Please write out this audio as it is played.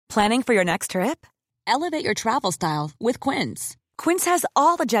Planning for your next trip? Elevate your travel style with Quince. Quince has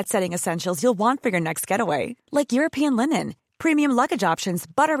all the jet-setting essentials you'll want for your next getaway, like European linen, premium luggage options,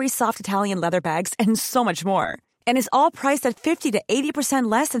 buttery soft Italian leather bags, and so much more. And is all priced at 50 to 80%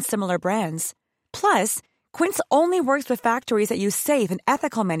 less than similar brands. Plus, Quince only works with factories that use safe and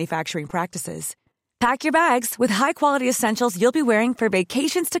ethical manufacturing practices. Pack your bags with high-quality essentials you'll be wearing for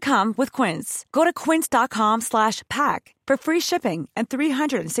vacations to come with Quince. Go to quince.com/pack for free shipping and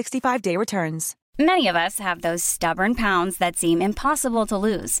 365-day returns. Many of us have those stubborn pounds that seem impossible to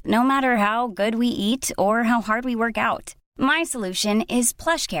lose, no matter how good we eat or how hard we work out. My solution is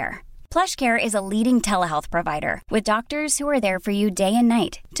PlushCare. PlushCare is a leading telehealth provider with doctors who are there for you day and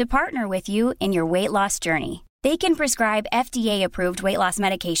night to partner with you in your weight loss journey. They can prescribe FDA-approved weight loss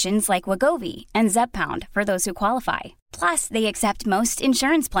medications like Wegovy and Zepbound for those who qualify. Plus, they accept most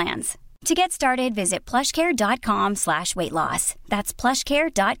insurance plans. To get started, visit plushcare.com/weightloss. That's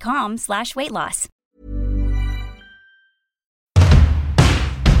plushcare.com/weightloss.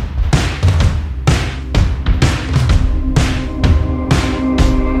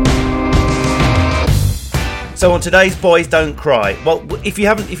 So on today's Boys Don't Cry, well, if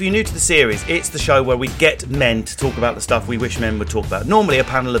you're new to the series, it's the show where we get men to talk about the stuff we wish men would talk about. Normally a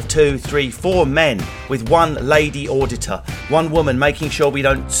panel of 2, 3, 4 men with one lady auditor, one woman, making sure we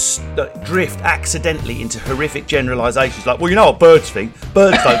don't drift accidentally into horrific generalisations like, well, you know what birds think?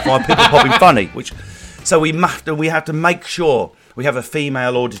 Birds don't find people popping funny. So we have to make sure we have a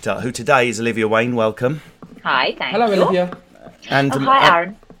female auditor, who today is Olivia Wayne. Welcome. Hi, thank you. Hello, Olivia. And hi,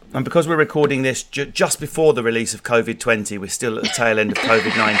 Aaron. And because we're recording this just before the release of COVID-20, we're still at the tail end of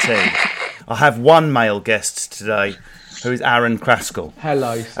COVID-19, I have one male guest today, who is Aaron Kraskell.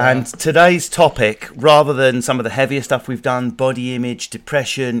 Hello, sir. And today's topic, rather than some of the heavier stuff we've done, body image,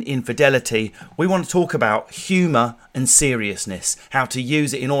 depression, infidelity, we want to talk about humour and seriousness, how to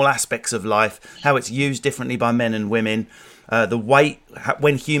use it in all aspects of life, how it's used differently by men and women,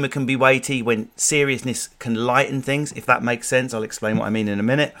 when humour can be weighty, when seriousness can lighten things, if that makes sense. I'll explain what I mean in a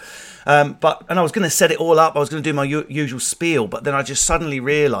minute. And I was going to set it all up. I was going to do my usual spiel, but then I just suddenly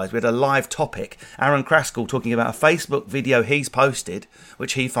realised we had a live topic. Aaron Kraskell talking about a Facebook video he's posted,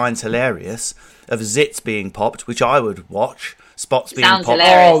 which he finds hilarious, of zits being popped, which I would watch. Spots being Sounds popped.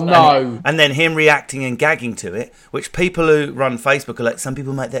 hilarious. Oh, no. And then him reacting and gagging to it, which people who run Facebook are like, some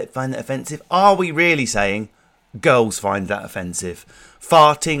people might find that offensive. Are we really saying girls find that offensive?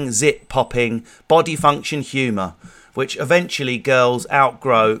 Farting, zit popping, body function humour, which eventually girls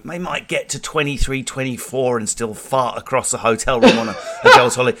outgrow. They might get to 23, 24 and still fart across a hotel room on a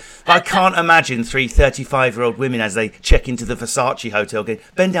girl's holiday. But I can't imagine 3 35-year-old women as they check into the Versace hotel going,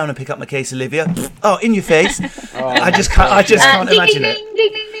 bend down and pick up my case, Olivia. Oh, in your face. I just can't imagine it. Ding,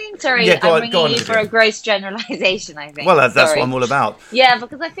 ding, ding. Sorry, Yeah, go I'm on, ringing you for a gross generalisation, I think. Well, that's Sorry. what I'm all about. Yeah,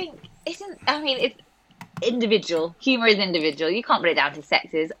 because I think, it's individual. Humour is individual. You can't put it down to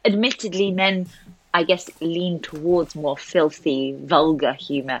sexes. Admittedly, men, I guess, lean towards more filthy, vulgar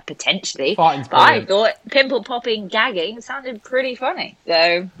humour, potentially. Fighting's But I brilliant. thought pimple popping, gagging sounded pretty funny.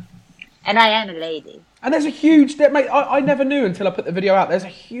 So, and I am a lady. And there's a huge, mate, I never knew until I put the video out, there's a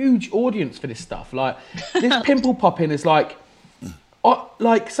huge audience for this stuff. Like, this pimple popping is like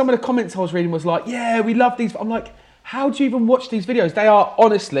some of the comments I was reading was like, yeah, we love these. I'm like, how do you even watch these videos? They are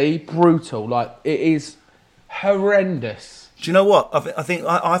honestly brutal. Like, it is horrendous. Do you know what? I think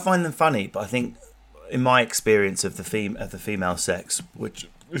I find them funny, but I think in my experience of the female sex, which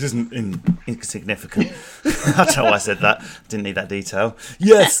isn't insignificant. I don't know why I said that. Didn't need that detail.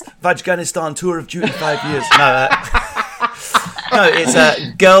 Yes, Afghanistan tour of duty 5 years. No, it's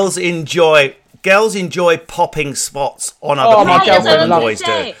girls enjoy popping spots on other my people girlfriend than loves boys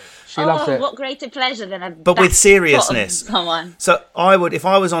do. She loves it. What greater pleasure than a But with seriousness. Someone. So I would, if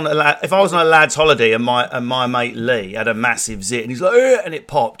I was on a lad's holiday and my mate Lee had a massive zit and he's like, and it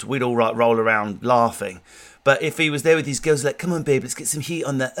popped, we'd all roll around laughing. But if he was there with his girls, like, come on, babe, let's get some heat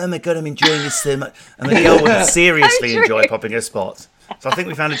on that. Oh my God, I'm enjoying this so much. And the girl would seriously enjoy popping her spots. So I think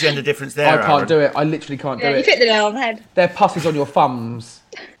we found a gender difference there. I can't do it. I literally can't do You it. hit the nail on the head. Their pus is on your thumbs.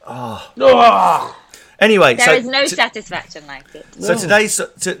 Anyway, There is no satisfaction like it. So today's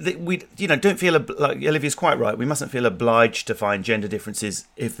we don't feel like Olivia's quite right. We mustn't feel obliged to find gender differences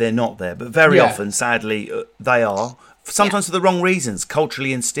if they're not there, but very often, sadly, they are. Sometimes for the wrong reasons,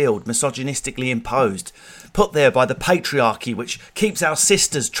 culturally instilled, misogynistically imposed, put there by the patriarchy, which keeps our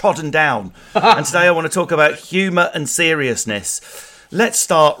sisters trodden down. And today I want to talk about humour and seriousness. Let's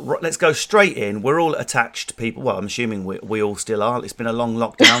go straight in. We're all attached to people. Well, I'm assuming we all still are. It's been a long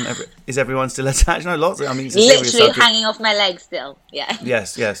lockdown. Is everyone still attached? No, lots. I mean, it's a serious Literally subject. hanging off my leg still. Yeah.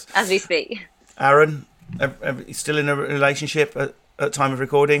 Yes. As we speak. Aaron, still in a relationship? at time of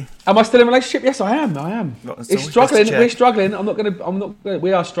recording? Am I still in a relationship? Yes, I am. It's struggling. We're struggling.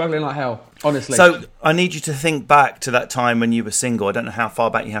 We are struggling like hell, honestly. So I need you to think back to that time when you were single. I don't know how far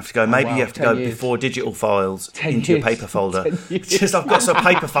back you have to go. Maybe you have to go before digital files into your paper folder. Just I've got some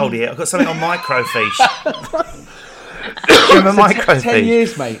paper folder here. I've got something on microfiche. Remember microfiche? 10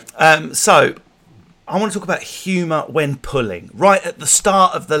 years, mate. So I want to talk about humour when pulling, right at the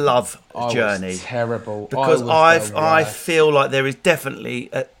start of the love journey. Was terrible. Because I feel like there is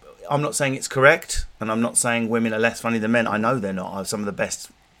definitely... I'm not saying it's correct, and I'm not saying women are less funny than men. I know they're not. Some of the best,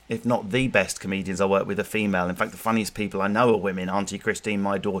 if not the best comedians I work with are female. In fact, the funniest people I know are women. Auntie Christine,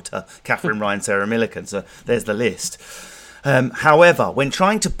 my daughter, Catherine Ryan, Sarah Millican. So there's the list. However, when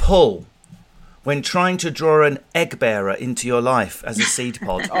trying to pull... When trying to draw an egg bearer into your life as a seed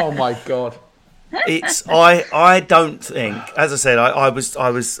pod... Oh, my God. I don't think, as I said, I was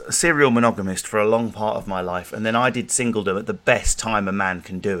a serial monogamist for a long part of my life, and then I did singledom at the best time a man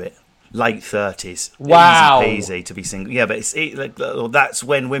can do it, late 30s. Wow, easy peasy to be single. Yeah, but that's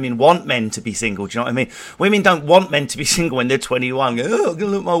when women want men to be single. Do you know what I mean? Women don't want men to be single when they're 21. Go, I'm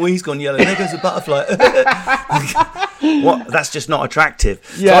gonna look, my wing's gone yellow. There goes a butterfly. What? That's just not attractive.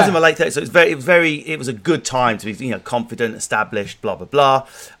 Yeah. So I was in my late 30s, so it was a good time to be, confident, established, blah blah blah.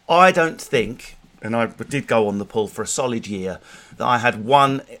 I don't think. And I did go on the pull for a solid year, that I had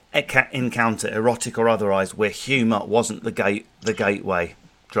one encounter, erotic or otherwise, where humour wasn't the gateway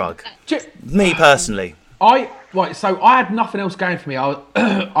drug. Me personally. So I had nothing else going for me.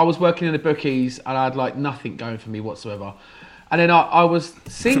 I was working in the bookies and I had nothing going for me whatsoever. And then I was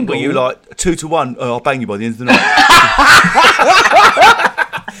single. Were you 2-1? Oh, I'll bang you by the end of the night.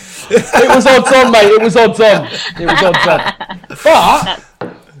 It was odds on, mate. It was odds on. But...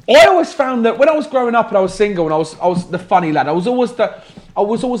 I always found that when I was growing up and I was single and I was the funny lad. I was always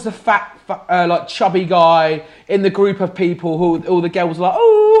the fat chubby guy in the group of people who all the girls were like,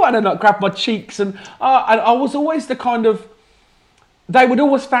 oh, and then grab my cheeks and I was always the kind of, they would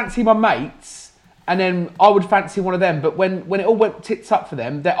always fancy my mates and then I would fancy one of them. But when it all went tits up for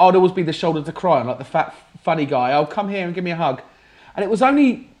them, I'd always be the shoulder to cry on, like the fat funny guy. Oh, come here and give me a hug. And it was I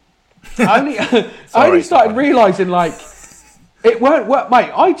only started realising it won't work, mate.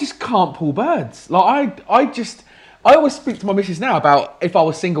 I just can't pull birds. I always speak to my missus now about if I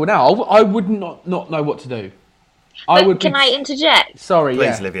was single now, I would not know what to do. Can I interject? Sorry,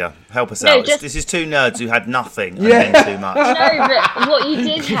 please, Livia, help us out. This is two nerds who had nothing and then too much. No, but what you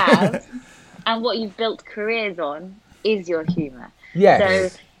did have and what you've built careers on is your humour.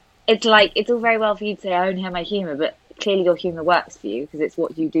 Yes. So it's all very well for you to say I only have my humour, but clearly your humour works for you because it's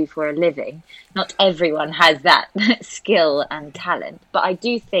what you do for a living. Not everyone has that skill and talent, but I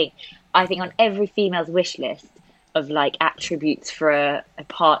think on every female's wish list of attributes for a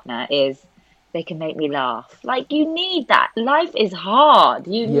partner is they can make me laugh. You need that. Life is hard.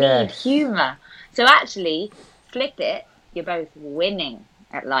 You need humour. So actually, flip it. You're both winning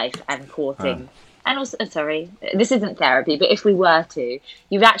at life and courting. And also, sorry, this isn't therapy, but if we were to,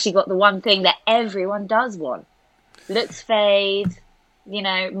 you've actually got the one thing that everyone does want. Looks fade,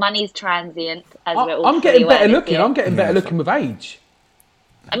 money's transient. I'm getting better looking. I'm getting better looking with age.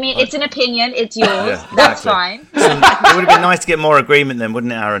 I mean, it's an opinion. It's yours. Yeah, that's fine. It would have been nice to get more agreement then,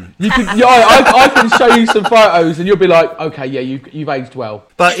 wouldn't it, Aaron? You could, I can show you some photos, and you'll be like, okay, yeah, you've aged well.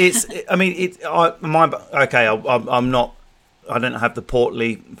 But I'm not. I don't have the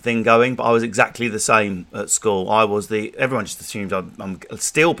portly thing going, but I was exactly the same at school. Everyone just assumed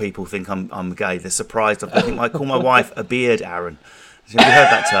still people think I'm gay. They're surprised. I think I call my wife a beard Aaron. Have you heard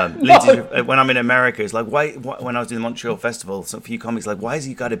that term? No. Lindsay, when I'm in America, it's when I was in the Montreal Festival, a few comics why has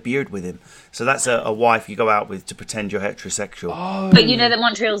he got a beard with him? So that's a wife you go out with to pretend you're heterosexual. Oh. But you know that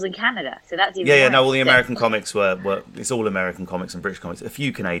Montreal's in Canada, so that's even worse. No, all the American comics were it's all American comics and British comics. A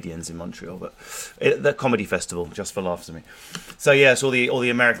few Canadians in Montreal, but the comedy festival, just for laughs at me. So yes, all the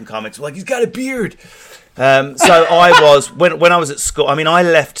American comics were he's got a beard. So I was when I was at school. I mean, I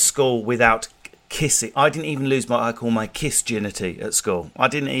left school without kissing. I didn't even lose I call my kiss virginity at school. I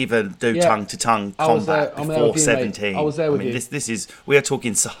didn't even do tongue-to-tongue combat before 17. I was there with you. This is, we are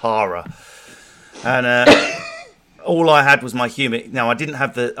talking Sahara. And all I had was my humour. Now, I didn't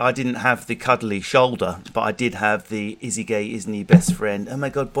have the cuddly shoulder, but I did have the is he gay, isn't he best friend? Oh my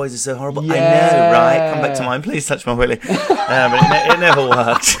God, boys are so horrible. Yeah. I know, right? Come back to mine, please touch my willy. But it never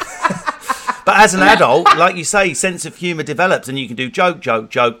worked. But as an adult, like you say, sense of humour develops, and you can do joke,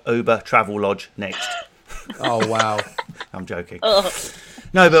 Uber, Travelodge, next. Oh wow! I'm joking.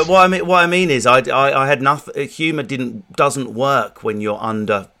 No, but what I mean is, I had nothing. Humour doesn't work when you're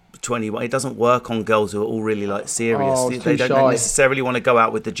under 21. It doesn't work on girls who are all really like serious. Oh, They too don't shy. necessarily want to go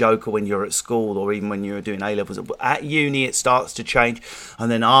out with the Joker when you're at school or even when you're doing A-levels. At uni, it starts to change.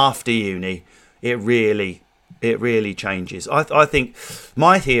 And then after uni, it really changes. I think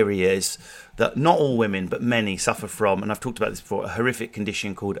my theory is that not all women, but many suffer from, and I've talked about this before, a horrific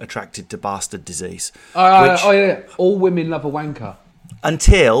condition called attracted to bastard disease. Yeah. All women love a wanker.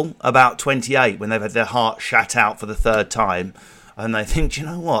 Until about 28, when they've had their heart shat out for the third time, and they think, do you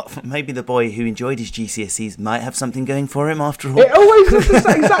know what? Maybe the boy who enjoyed his GCSEs might have something going for him after all. It always is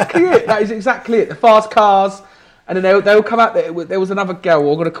exactly it. That is exactly it. The fast cars, and then they'll come out. There was another girl.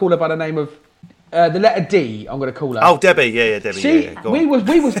 I'm going to call her by the name of the letter D. I'm going to call her. Oh, Debbie. Yeah, Debbie. We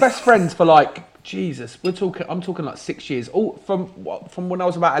was best friends for like Jesus. I'm talking like 6 years. All from when I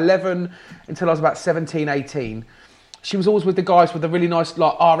was about 11 until I was about 17, 18. She was always with the guys with the really nice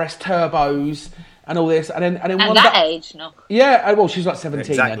like RS turbos and all this, and then at that age, no. Yeah, well, she was like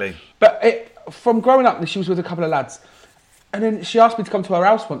 17. Exactly. Then. But from growing up, she was with a couple of lads, and then she asked me to come to her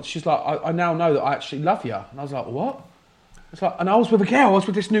house once. She's like, I now know that I actually love you, and I was like, what? It's like, and I was with a girl. I was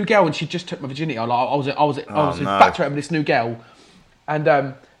with this new girl, and she just took my virginity. I was infatuated with this new girl, and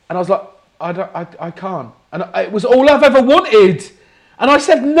I was like, I can't, and it was all I've ever wanted, and I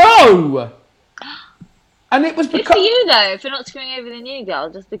said no. And it was good because for you though, for not screwing over the new girl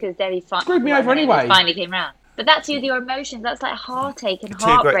just because Debbie screwed me over anyway. Finally came round. But that's your emotions. That's like heartache and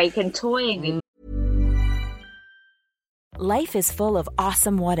heartbreak and toying. Life is full of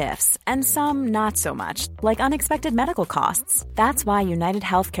awesome what ifs, and some not so much, like unexpected medical costs. That's why United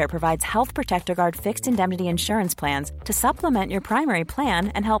Healthcare provides Health Protector Guard fixed indemnity insurance plans to supplement your primary plan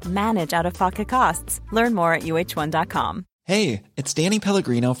and help manage out-of-pocket costs. Learn more at uh1.com. Hey, it's Danny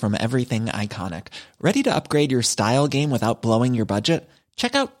Pellegrino from Everything Iconic. Ready to upgrade your style game without blowing your budget?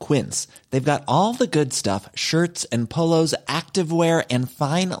 Check out Quince. They've got all the good stuff, shirts and polos, activewear, and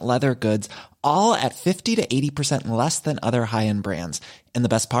fine leather goods, all at 50 to 80% less than other high-end brands. And the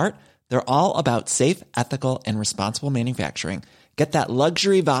best part? They're all about safe, ethical, and responsible manufacturing. Get that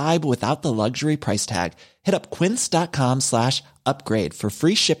luxury vibe without the luxury price tag. Hit up quince.com/upgrade for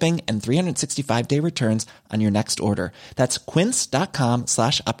free shipping and 365-day returns on your next order. That's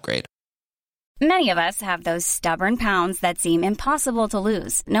quince.com/upgrade. Many of us have those stubborn pounds that seem impossible to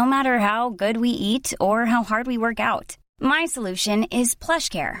lose, no matter how good we eat or how hard we work out. My solution is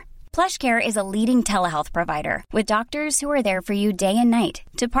PlushCare. PlushCare is a leading telehealth provider with doctors who are there for you day and night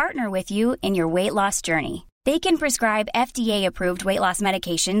to partner with you in your weight loss journey. They can prescribe FDA-approved weight loss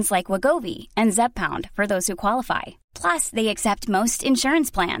medications like Wegovy and Zepbound for those who qualify. Plus, they accept most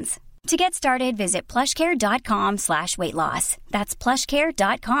insurance plans. To get started, visit plushcare.com/weightloss. That's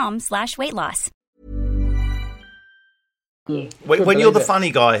plushcare.com/weightloss. When you're the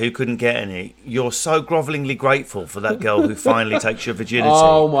funny guy who couldn't get any, you're so grovelingly grateful for that girl who finally takes your virginity.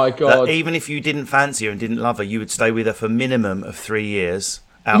 Oh my God. That even if you didn't fancy her and didn't love her, you would stay with her for a minimum of 3 years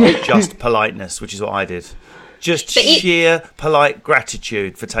out of just politeness, which is what I did. Just sheer polite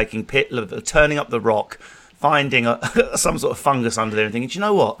gratitude for taking turning up the rock, finding some sort of fungus under there and thinking, do you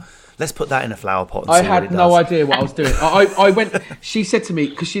know what? Let's put that in a flower pot and see what it does. I had no idea what I was doing. I went. She said to me,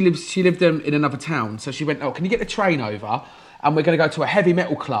 because she lived in another town, so she went, "Oh, can you get the train over? And we're going to go to a heavy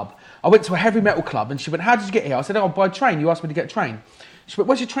metal club." I went to a heavy metal club, and she went, "How did you get here?" I said, "Oh, by train. You asked me to get a train." She went,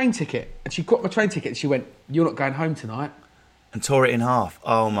 "Where's your train ticket?" And she got my train ticket, and she went, "You're not going home tonight." And tore it in half.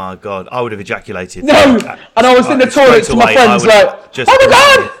 Oh my God, I would have ejaculated. No, and I was in the toilet to my friends like, "Oh my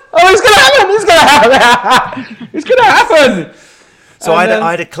God, it's going to happen! It's going to happen! It's going to happen!" So I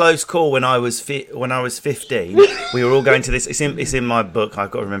had a close call when I was 15. We were all going to this. It's in my book.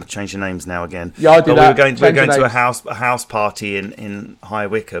 I've got to remember to change the names now again. Yeah, I do that. We were going to a house party in High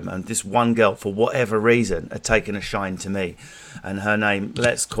Wycombe, and this one girl, for whatever reason, had taken a shine to me. And her name,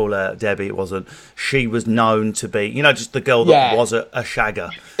 let's call her Debbie. It wasn't. She was known to be, just the girl that was a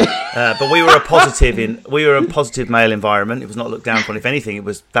shagger. But we were a positive male environment. It was not looked down upon. If anything,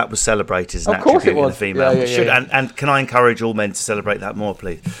 that was celebrated as an attribute in a female. Yeah. And can I encourage all men to celebrate that more,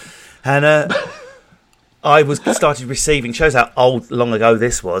 please? And I started receiving, shows how long ago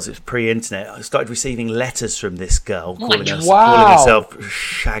this was. It was pre-internet. I started receiving letters from this girl calling herself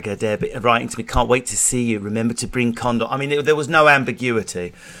Shagger Debbie, writing to me, "Can't wait to see you. Remember to bring condom." I mean, there was no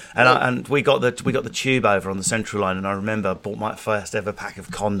ambiguity, and we got the tube over on the Central Line, and I remember I bought my first ever pack of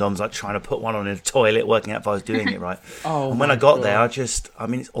condoms, like trying to put one on in a toilet, working out if I was doing it right. And when I got there, it's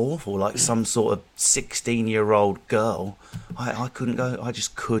awful, like some sort of 16-year-old girl. I couldn't go. I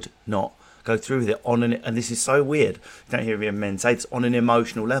just could not go through with it and this is so weird. You don't hear men say it's on an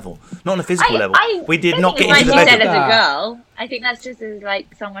emotional level, not on a physical level. We did not get into the bedroom. As a girl, I think that's just as like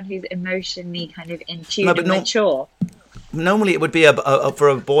someone who's emotionally kind of in tune and mature. Normally, it would be for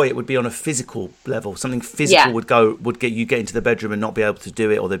a boy. It would be on a physical level. Something physical would get into the bedroom and not be able to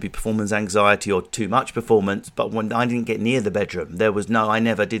do it, or there'd be performance anxiety or too much performance. But when I didn't get near the bedroom, I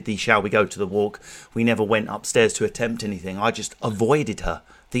never did the "shall we go to the walk?" We never went upstairs to attempt anything. I just avoided her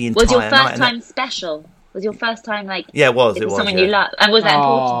the entire night. Was your first time special? Was your first time like? Yeah, it was. Someone you loved, and was that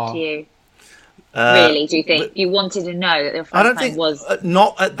important to you? Really, do you think you wanted to know that your first time was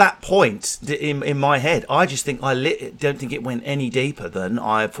not at that point in my head? I just think don't think it went any deeper than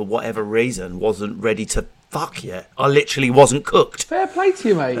I, for whatever reason, wasn't ready to fuck yet. I literally wasn't cooked. Fair play to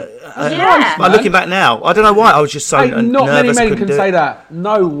you, mate. Yeah. I'm looking back now. I don't know why. I was just so nervous. Not many men can say that.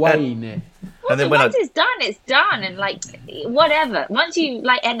 No way, Nick. And then once it's done, it's done, and like whatever. Once you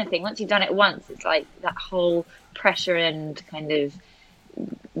like anything, once you've done it once, it's like that whole pressure and kind of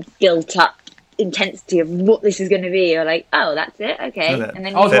built up intensity of what this is going to be. You're like, oh, that's it, okay. And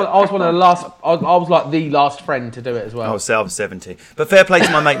then I was one of the last. I was like the last friend to do it as well. I was 70, but fair play to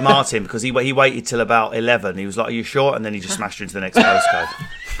my mate Martin, because he waited till about 11. He was like, "Are you sure?" And then he just smashed her into the next postcode.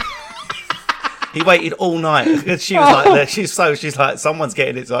 He waited all night. She was like, she's like, someone's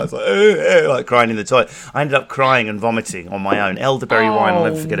getting it. So I was like crying in the toilet. I ended up crying and vomiting on my own. Elderberry wine, I'll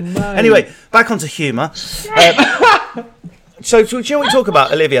never forget it. Mate. Anyway, back onto humour. So, do you know what we talk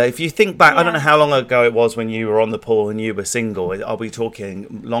about, Olivia? If you think back, I don't know how long ago it was when you were on the pool and you were single. Are we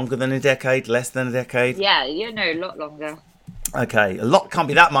talking longer than a decade, less than a decade? Yeah, a lot longer. Okay, a lot can't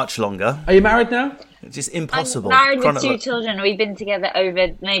be that much longer. Are you married now? It's just impossible. I'm married with 2 children. We've been together over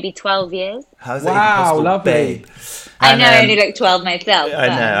maybe 12 years. How's that impossible, lovely. babe? I know, I only look 12 myself.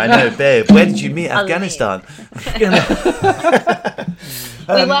 I know, babe. Where did you meet? Afghanistan. We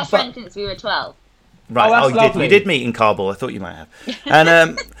were friends since we were 12. Right. You did meet in Kabul. I thought you might have.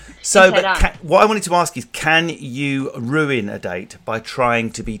 And what I wanted to ask is, can you ruin a date by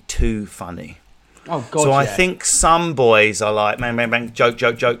trying to be too funny? Oh God! So I think some boys are like, bang, bang, bang, joke,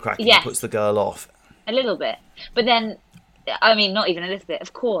 cracking. Yes. Puts the girl off. A little bit, but then, I mean, not even a little bit,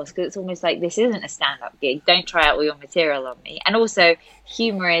 of course, because it's almost like this isn't a stand-up gig. Don't try out all your material on me. And also,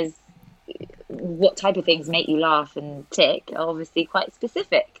 humour is what type of things make you laugh and tick are obviously quite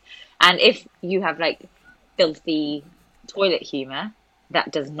specific. And if you have like filthy toilet humour,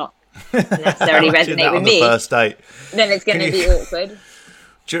 that does not necessarily resonate with me. On the first date, then it's going to be awkward.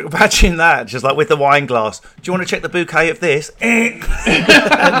 Imagine that, just like with the wine glass. Do you want to check the bouquet of this? And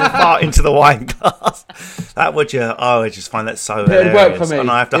then fart into the wine glass. That would I just find that so hilarious. It would work for me. And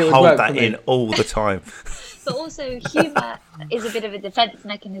I have to hold that in all the time. But also, humour is a bit of a defence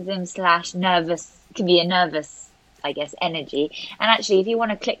mechanism / nervous, can be a nervous, I guess, energy. And actually, if you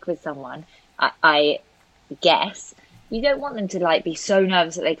want to click with someone, I guess, you don't want them to like be so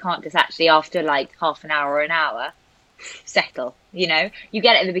nervous that they can't just actually, after like half an hour or an hour, settle. You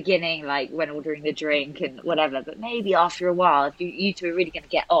get it at the beginning, like when ordering the drink and whatever, but maybe after a while, if you two are really going to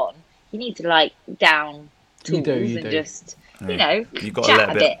get on, you need to like down tools and just you've got chat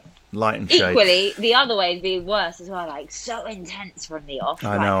a bit. bit light and shade. Equally, the other way would be worse as well, like so intense from the off.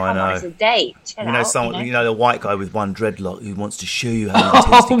 I know. It's a date. The white guy with one dreadlock who wants to show you how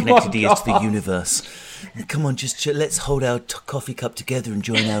intensely connected he is to the universe. Come on, just let's hold our coffee cup together and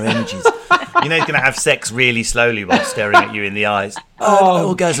join our energies. He's going to have sex really slowly while staring at you in the eyes.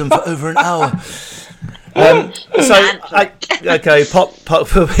 Orgasm for over an hour.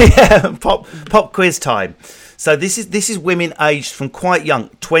 Pop quiz time. So this is women aged from quite young,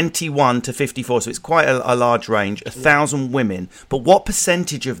 21 to 54. So it's quite a large range, 1,000 women. But what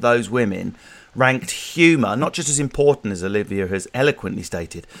percentage of those women ranked humour, not just as important as Olivia has eloquently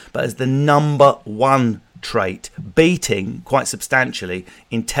stated, but as the number one trait, beating quite substantially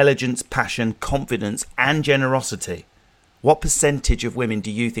intelligence, passion, confidence and generosity? What percentage of women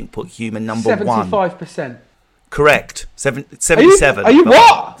do you think put humour number 1? 75%. Correct. 77. Are you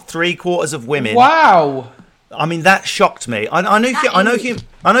what? 3/4 of women. Wow. I mean, that shocked me. I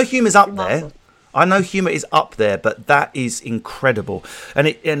know humour's up there. I know humour is up there, but that is incredible.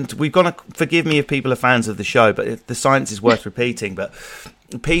 And we've got to forgive me if people are fans of the show, but the science is worth repeating. But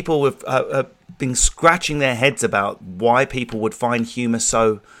people have been scratching their heads about why people would find humour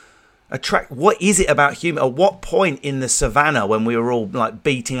so attractive. What is it about humour? At what point in the savannah, when we were all like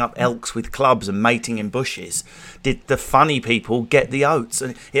beating up elks with clubs and mating in bushes, did the funny people get the oats?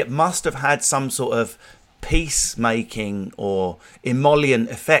 And it must have had some sort of peacemaking or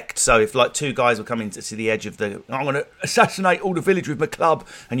emollient effect. So if like 2 guys were coming to the edge of I'm going to assassinate all the village with my club,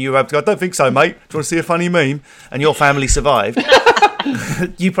 and you were able to go, I don't think so, mate. Do you want to see a funny meme? And your family survived.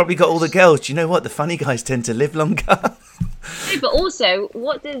 You probably got all the girls. Do you know what? The funny guys tend to live longer. But also,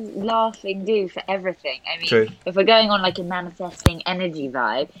 what does laughing do for everything? I mean, True. if we're going on like a manifesting energy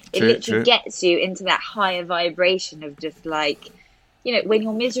vibe, it literally gets you into that higher vibration of just like, you know, when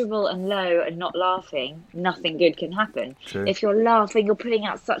you're miserable and low and not laughing, nothing good can happen. True. If you're laughing, you're putting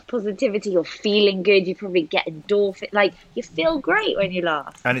out such positivity, you're feeling good, you probably get endorphin. Like, you feel great when you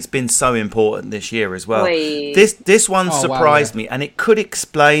laugh. And it's been so important this year as well. Oi. This one surprised me, and it could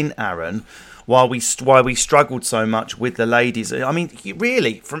explain, Aaron, why we struggled so much with the ladies. I mean,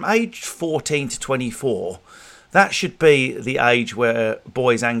 really, from age 14 to 24, that should be the age where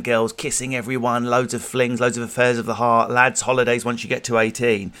boys and girls kissing everyone, loads of flings, loads of affairs of the heart, lads' holidays once you get to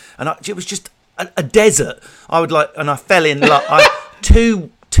 18. And it was just a desert. I fell in love. Two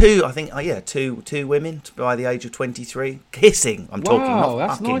women by the age of 23 kissing. I'm talking, not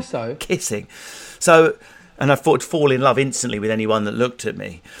that's fucking, nice though. kissing. So, and I thought I'd fall in love instantly with anyone that looked at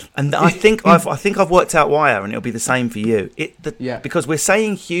me. And I think I've worked out why, Aaron. It'll be the same for you. Because we're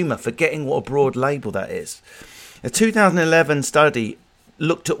saying humour, forgetting what a broad label that is. A 2011 study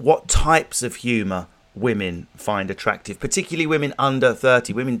looked at what types of humour women find attractive, particularly women under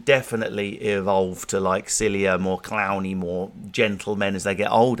 30. Women definitely evolve to like sillier, more clowny, more gentle men as they get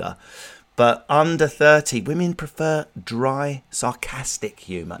older. But under 30, women prefer dry, sarcastic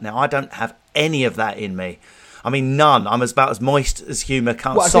humour. Now, I don't have any of that in me. I mean, none. I'm about as moist as humour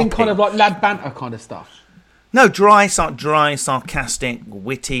can't. What, I think kind of like lad banter kind of stuff. No, dry, sarcastic,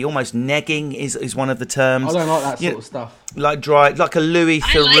 witty, almost negging is one of the terms. I don't like that sort of stuff. Like dry, like a Louis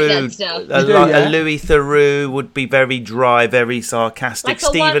Theroux. A Louis Theroux would be very dry, very sarcastic. Like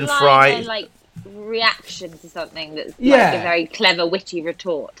Stephen Fry, like reaction to something that's like a very clever, witty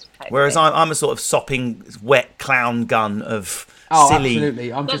retort. Whereas I'm a sort of sopping, wet clown gun of silly.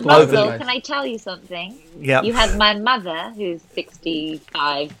 Absolutely. I'm just Michael, can I tell you something? Yeah. You had my mother, who's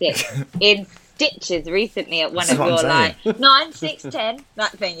 65, 6, in stitches recently at one of your like 9, 6, 10.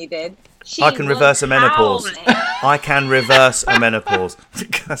 That thing you did. I can reverse a menopause. I can reverse a menopause.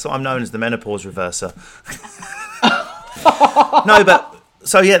 That's what I'm known as, the menopause reverser. No, but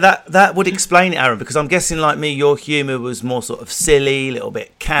so yeah, that would explain it, Aaron, because I'm guessing like me, your humour was more sort of silly, a little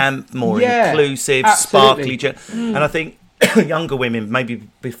bit camp, more inclusive, absolutely. sparkly. And I think younger women, maybe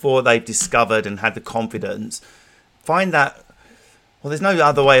before they've discovered and had the confidence, find that. Well, there's no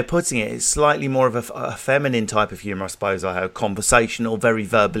other way of putting it. It's slightly more of a feminine type of humour, I suppose. I have conversational, very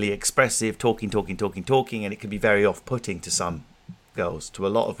verbally expressive, talking, and it can be very off-putting to some girls. To a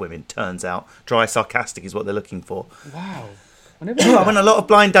lot of women, turns out, dry, sarcastic is what they're looking for. Wow. I went a lot of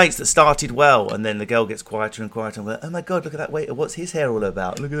blind dates that started well, and then the girl gets quieter and quieter. I'm like, oh my god, look at that waiter! What's his hair all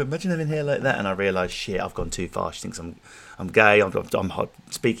about? Look at that! Imagine having hair like that. And I realise, shit, I've gone too far. She thinks I'm gay. I'm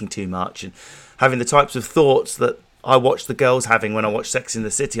speaking too much, and having the types of thoughts that I watch the girls having when I watch Sex in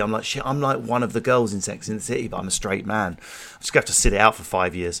the City. I'm like, shit, I'm like one of the girls in Sex in the City, but I'm a straight man. I'm just going to have to sit it out for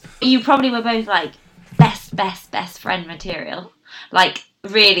 5 years. You probably were both like best friend material. Like,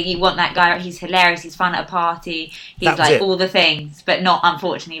 really, you want that guy. He's hilarious. He's fun at a party. He's like all the things, but not,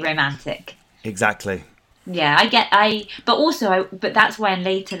 unfortunately, romantic. Exactly. Yeah, but that's when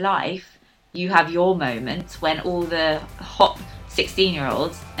later life you have your moments when all the hot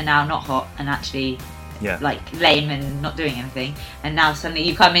 16-year-olds are now not hot and actually like lame and not doing anything, and now suddenly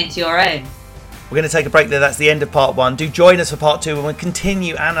you come into your own. We're going to take a break there. That's the end of part 1. Do join us for part 2 when we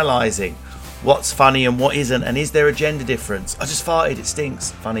continue analysing what's funny and what isn't, and is there a gender difference? I just farted, it stinks.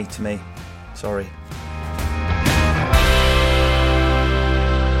 Funny to me. Sorry.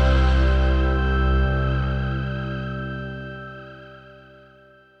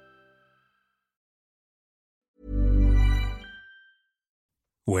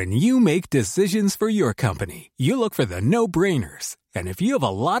 When you make decisions for your company, you look for the no-brainers. And if you have a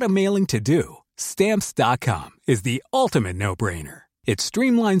lot of mailing to do, Stamps.com is the ultimate no-brainer. It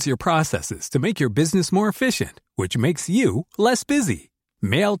streamlines your processes to make your business more efficient, which makes you less busy.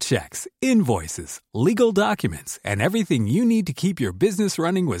 Mail checks, invoices, legal documents, and everything you need to keep your business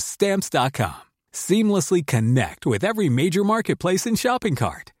running with Stamps.com. Seamlessly connect with every major marketplace and shopping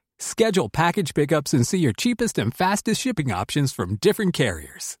cart. Schedule package pickups and see your cheapest and fastest shipping options from different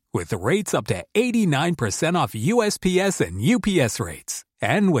carriers, with rates up to 89% off USPS and UPS rates.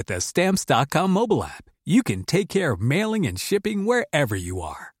 And with the Stamps.com mobile app, you can take care of mailing and shipping wherever you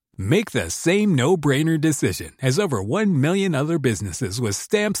are. Make the same no-brainer decision as over 1 million other businesses with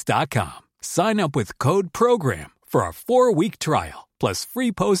Stamps.com. Sign up with code PROGRAM for a 4-week trial, plus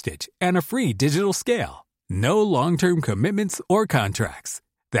free postage and a free digital scale. No long-term commitments or contracts.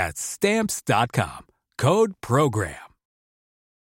 That's Stamps.com. Code PROGRAM.